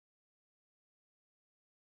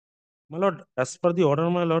My lord, as per the order,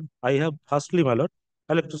 my lord, I have firstly, my lord,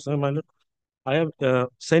 I like to say, my lord, I have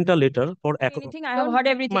sent a letter for anything. I have heard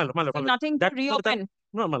everything. my lord, Nothing to reopen.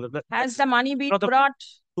 no, my lord, Has the money been the- brought?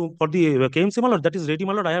 for the KMC, my lord, that is ready,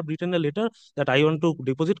 my lord. I have written a letter that I want to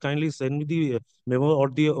deposit. Kindly send me the memo or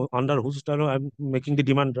the under whose style I am making the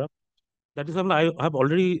demand draft. That is why I have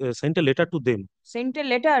already sent a letter to them. Sent a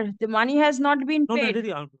letter. The money has not been No, paid.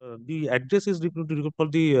 the address is for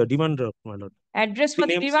the demand draft, my lord. Address for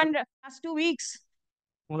the names- demand last 2 weeks.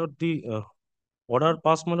 My lord, the order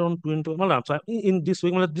passed, my lord, on 20. My lord, in this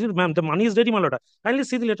week, my lord, ma'am, the money is ready, my lord. Kindly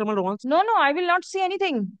see the letter, my lord, once. No, I will not see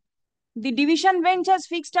anything. The division bench has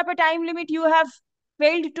fixed up a time limit. You have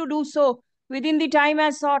failed to do so within the time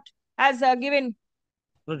as sought, as given.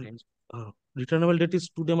 Returnable date is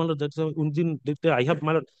today, my lord. That's within I have,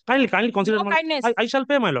 my lord. Kindly consider, No my lord. kindness. I shall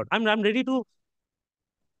pay, my lord. I'm ready to.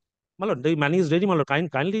 My lord, the money is ready, my lord.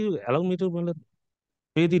 Kindly allow me to, my lord,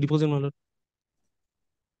 pay the deposit, my lord.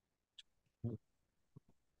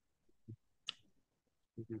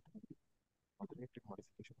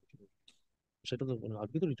 সেটা তো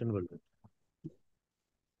আজকে তো returnable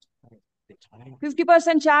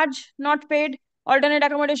 50% charge not paid. Alternate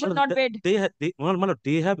accommodation not paid. They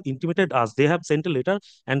have intimated us. They have sent a letter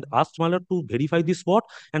and asked my lord to verify the spot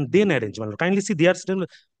and then arrange, my lord. Kindly see, they are still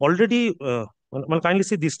already. Kindly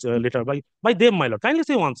see this letter by them, my lord. Kindly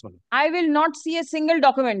see once, my lord. I will not see a single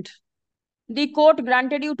document. The court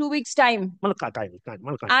granted you 2 weeks time.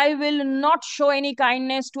 I will not show any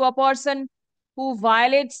kindness to a person who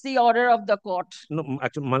violates the order of the court. No,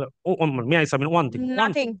 actually, my lord, may I submit one thing?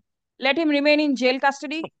 Nothing. Let him remain in jail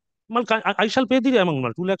custody. I shall pay the amount, my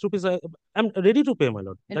lord. 2 lakh rupees. I'm ready to pay, my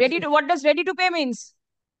lord. Ready to, what does ready to pay means?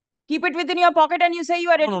 Keep it within your pocket and you say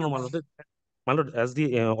you are ready. No, my lord. My lord, as the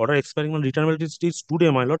order expiring on returnability is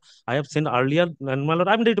today, my lord. I have sent earlier, and my lord,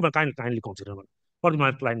 I'm ready to kindly consider, my lord, for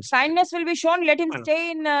my clients. Kindness will be shown. Let him stay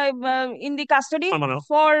in the custody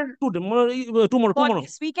for tomorrow.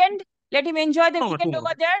 This weekend. Let him enjoy the weekend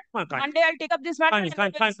over there. Monday, I'll take up this matter.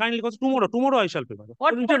 Kindly, because tomorrow I shall pay.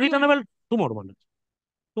 What returnable tomorrow, my lord.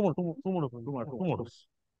 Tomorrow.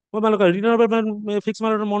 My lord, returnable fix, my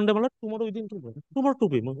lord, Monday, my lord. Tomorrow within 2 pay. Tomorrow 2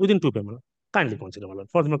 pay, within 2 pay, my lord. Kindly consider, my lord,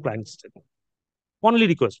 for my clients. Only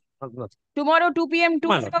request. Tomorrow 2 p.m. 2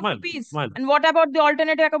 lakh rupees. And what about the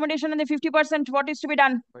alternative accommodation and the 50%? What is to be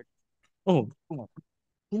done? Oh, tomorrow.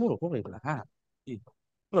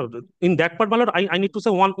 In that part, my lord, I need to say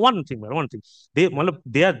one thing, my lord, one thing.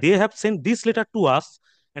 They have sent this letter to us,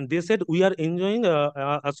 and they said we are enjoying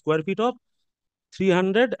a square feet of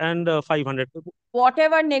 300 and 500.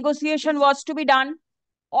 Whatever negotiation was to be done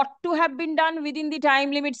ought to have been done within the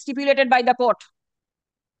time limit stipulated by the court.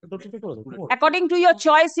 According to your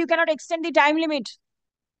choice, you cannot extend the time limit.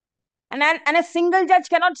 And a single judge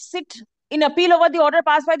cannot sit in appeal over the order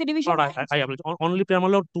passed by the division. Lord, I only pay, my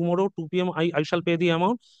lord, tomorrow 2 p.m. I shall pay the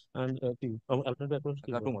amount, and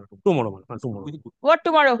tomorrow. What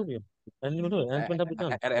tomorrow?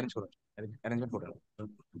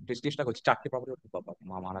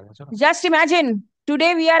 Just imagine,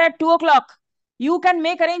 today we are at 2 o'clock. You can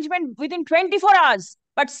make arrangement within 24 hours,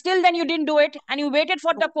 but still then you didn't do it, and you waited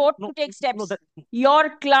for the court to take steps. Your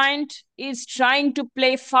client is trying to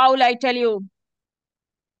play foul, I tell you.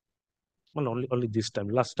 Well, only this time.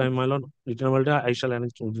 Last time, my lord, I shall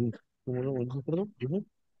arrange tomorrow.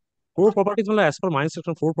 4 properties, my lord, as per my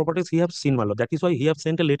instruction, 4 properties he have seen, my lord. That is why he have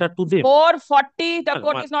sent a letter to them. 440, the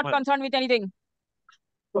court is not concerned with anything.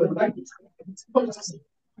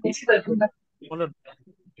 Mr.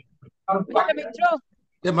 Mitra.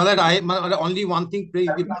 Yeah, my lord, only one thing,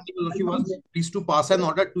 please to pass an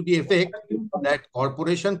order to the effect that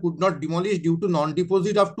corporation could not demolish due to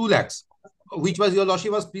non-deposit of 2 lakhs, which was your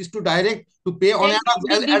lordship was pleased to direct to pay on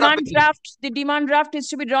the demand draft is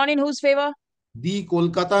to be drawn in whose favor? The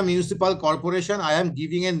Kolkata Municipal Corporation. I am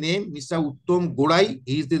giving a name, Mr. Uttom Godai.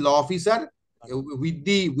 He is the law officer. With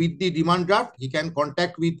the demand draft, he can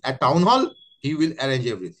contact with a town hall. He will arrange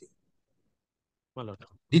everything.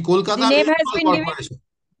 The Kolkata name has been Corporation.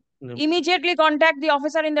 Given. Immediately contact the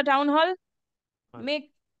officer in the town hall.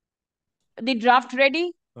 Make the draft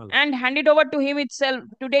ready and hand it over to him itself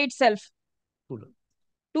today itself.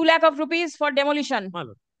 2 lakh of rupees for demolition.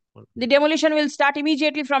 The demolition will start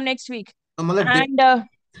immediately from next week. And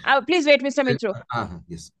please wait, Mr. Mitra.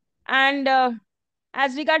 Yes. And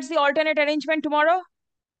as regards the alternate arrangement tomorrow?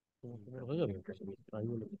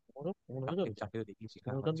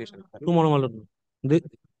 Tomorrow, my lord.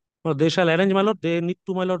 They shall arrange, my lord. They need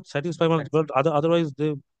to, my lord, satisfy, my lord. Otherwise,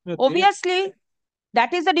 they. Obviously,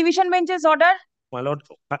 that is the division bench's order. My lord,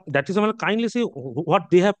 that is, my lord, kindly see what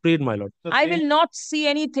they have prayed, my lord. I will not see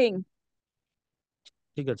anything.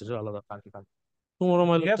 ঠিক আছে, সেটা আলাদা। Tomorrow,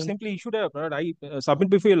 my We lord, have simply issued a, I submit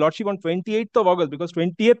before your lordship on 28th of August, because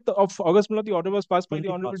 20th of August, my lord, the order was passed by the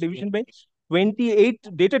Honorable 21st, Division Bench. 28th,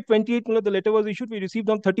 dated 28th, my lord, the letter was issued. We received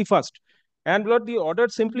on 31st. And my lord, the order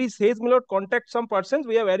simply says, my lord, contact some persons.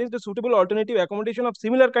 We have arranged a suitable alternative accommodation of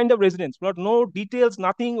similar kind of residence. My lord, no details,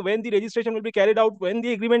 nothing, when the registration will be carried out, when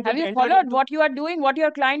the agreement will Have be you entered followed into. what you are doing, what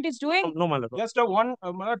your client is doing? No, my lord. Just a one,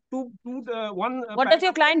 my lord, one. What does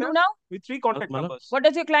your client do now? With 3 contact My lord. numbers. What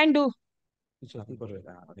does your client do? He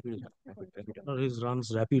runs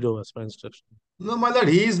Rapido as per instruction. No, my lord,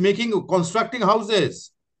 he is constructing houses.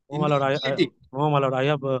 No, my lord, no, my lord, I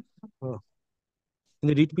have in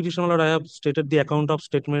the writ petition, my lord, I have stated the account of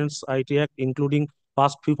statements IT Act, including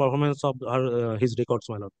past few performance of his records,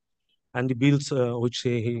 my lord, and the bills which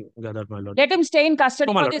he gathered, my lord. Let him stay in custody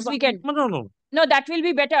No, my for lord. this weekend. No. No, that will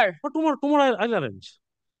be better. But tomorrow I'll arrange.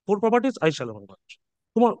 4 properties I shall arrange.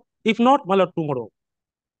 Tomorrow, if not, my lord, tomorrow.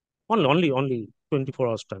 Only 24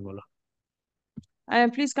 hours time, my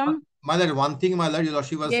lord. Please come. My lord, one thing, my lord, your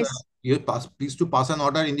lordship was Yes. pleased to pass an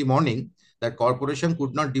order in the morning that corporation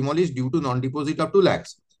could not demolish due to non-deposit of 2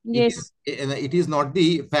 lakhs. Yes. It is not the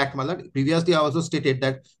fact, my lord. Previously, I also stated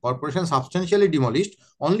that corporation substantially demolished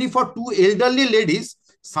only for 2 elderly ladies.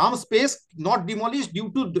 Some space not demolished due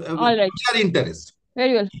to All right. their interest.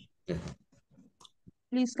 Very well.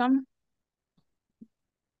 Please come.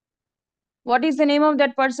 What is the name of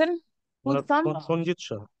that person? Who's come? Sanjit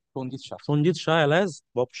Shah. Sanjit Shah alias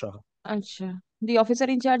Bob Shah. Achha. The officer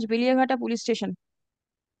in charge, Beliaghata Police Station,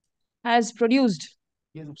 has produced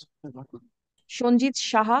Shonjit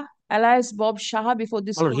Shaha alias Bob Shaha before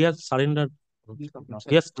this My lord, court. he has surrendered.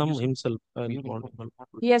 He has come himself.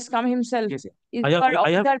 He has come himself. Yes, yes. Is I your have-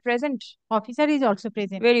 officer present? Officer is also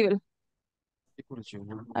present. Very well.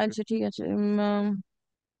 আচ্ছা ঠিক আছে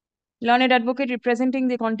learned advocate representing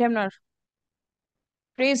the contemner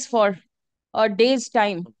prays for a day's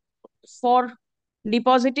time for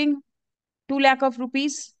depositing 2 lakh of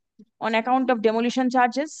rupees on account of demolition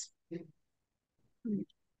charges.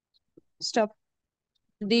 Stop.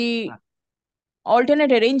 The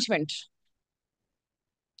alternate arrangement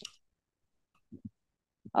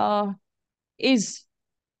is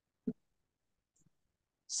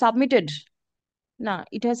submitted. Nah,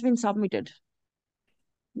 it has been submitted.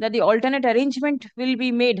 That the alternate arrangement will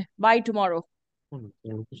be made by tomorrow.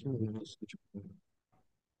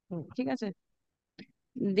 ঠিক আছে?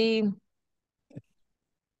 The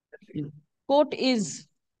court is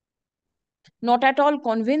not at all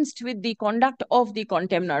convinced with the conduct of the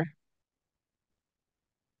contemner.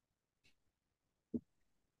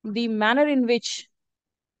 The manner in which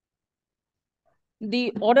the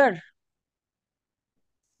order,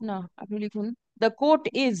 no, the court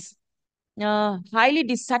is highly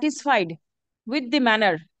dissatisfied with the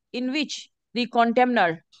manner in which the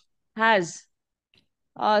contemner has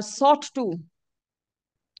sought to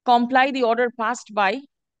comply the order passed by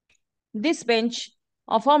this bench,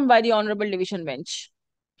 affirmed by the Honorable Division Bench.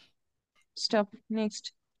 Stop. Next.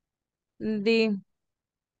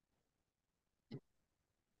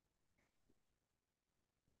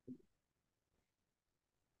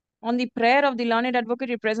 On the prayer of the learned advocate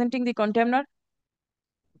representing the contemner,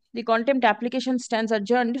 the contempt application stands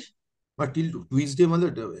adjourned. But till Tuesday, my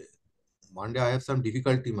lord, Monday I have some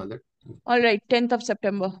difficulty, my lord. All right, 10th of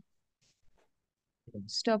September.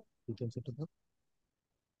 Stop.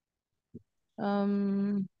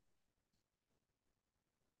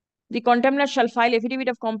 The contemner shall file affidavit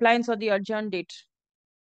of compliance on the adjourned date.